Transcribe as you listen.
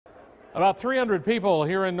About 300 people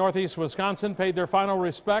here in northeast Wisconsin paid their final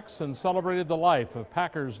respects and celebrated the life of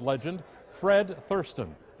Packers legend Fred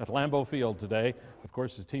Thurston at Lambeau Field today. Of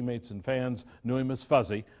course, his teammates and fans knew him as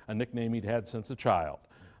Fuzzy, a nickname he'd had since a child.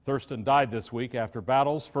 Thurston died this week after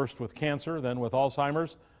battles, first with cancer, then with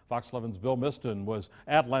Alzheimer's. Fox 11's Bill Miston was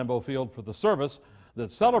at Lambeau Field for the service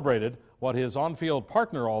that celebrated what his on-field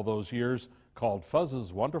partner all those years called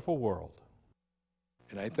Fuzz's wonderful world.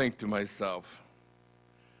 And I think to myself,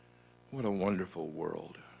 what a wonderful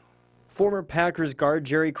world. Former Packers guard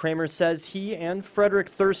Jerry Kramer says he and Frederick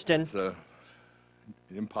Thurston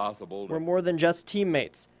impossible to were more than just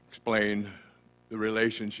teammates. Explain the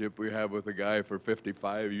relationship we have with a guy for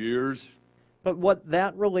 55 years. But what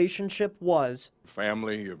that relationship was.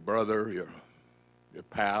 Family, your brother, your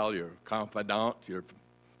pal, your confidant, your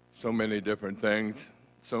so many different things,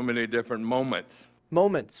 so many different moments.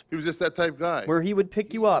 Moments. He was just that type of guy. Where he would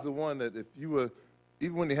pick you up. He was the one that if you were,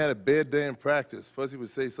 even when you had a bad day in practice, Fuzzy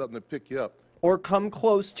would say something to pick you up. Or come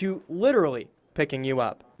close to literally picking you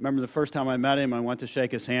up. Remember the first time I met him, I went to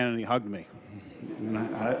shake his hand and he hugged me. And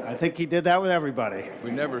I think he did that with everybody. We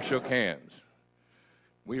never shook hands.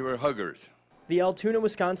 We were huggers. The Altoona,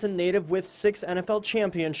 Wisconsin native with 6 NFL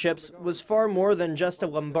championships was far more than just a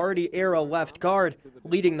Lombardi-era left guard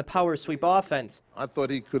leading the power sweep offense. I thought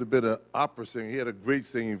he could have been an opera singer. He had a great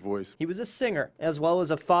singing voice. He was a singer as well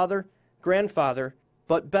as a father, grandfather,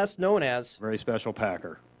 but best known as very special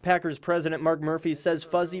Packer. Packers president Mark Murphy says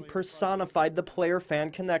Fuzzy personified the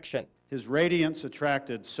player-fan connection. His radiance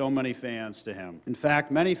attracted so many fans to him. In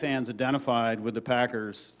fact, many fans identified with the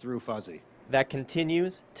Packers through Fuzzy. That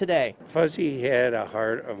continues today. Fuzzy had a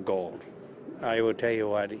heart of gold. I will tell you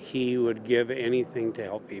what, he would give anything to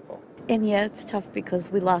help people. And yeah, it's tough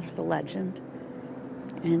because we lost the legend.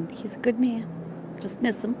 And he's a good man. Just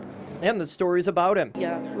miss him. And the stories about him.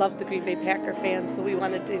 Yeah, love the Green Bay Packer fans, so we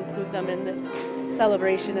wanted to include them in this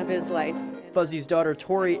celebration of his life. Fuzzy's daughter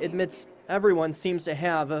Tori admits everyone seems to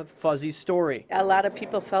have a Fuzzy story. A lot of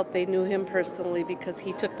people felt they knew him personally because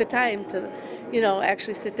he took the time to,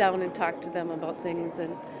 actually sit down and talk to them about things.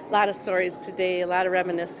 And a lot of stories today, a lot of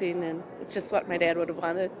reminiscing, and it's just what my dad would have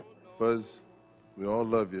wanted. Fuzz, we all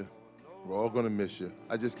love you. We're all going to miss you.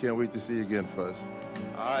 I just can't wait to see you again, Fuzz.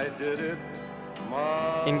 I did it.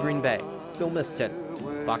 In Green Bay, Bill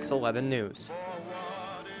Miston, Fox 11 News.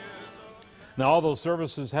 Now, all those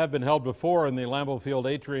services have been held before in the Lambeau Field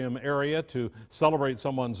atrium area to celebrate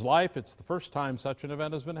someone's life. It's the first time such an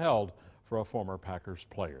event has been held for a former Packers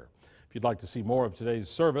player. If you'd like to see more of today's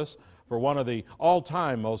service for one of the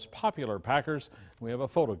all-time most popular Packers, we have a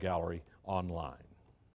photo gallery online.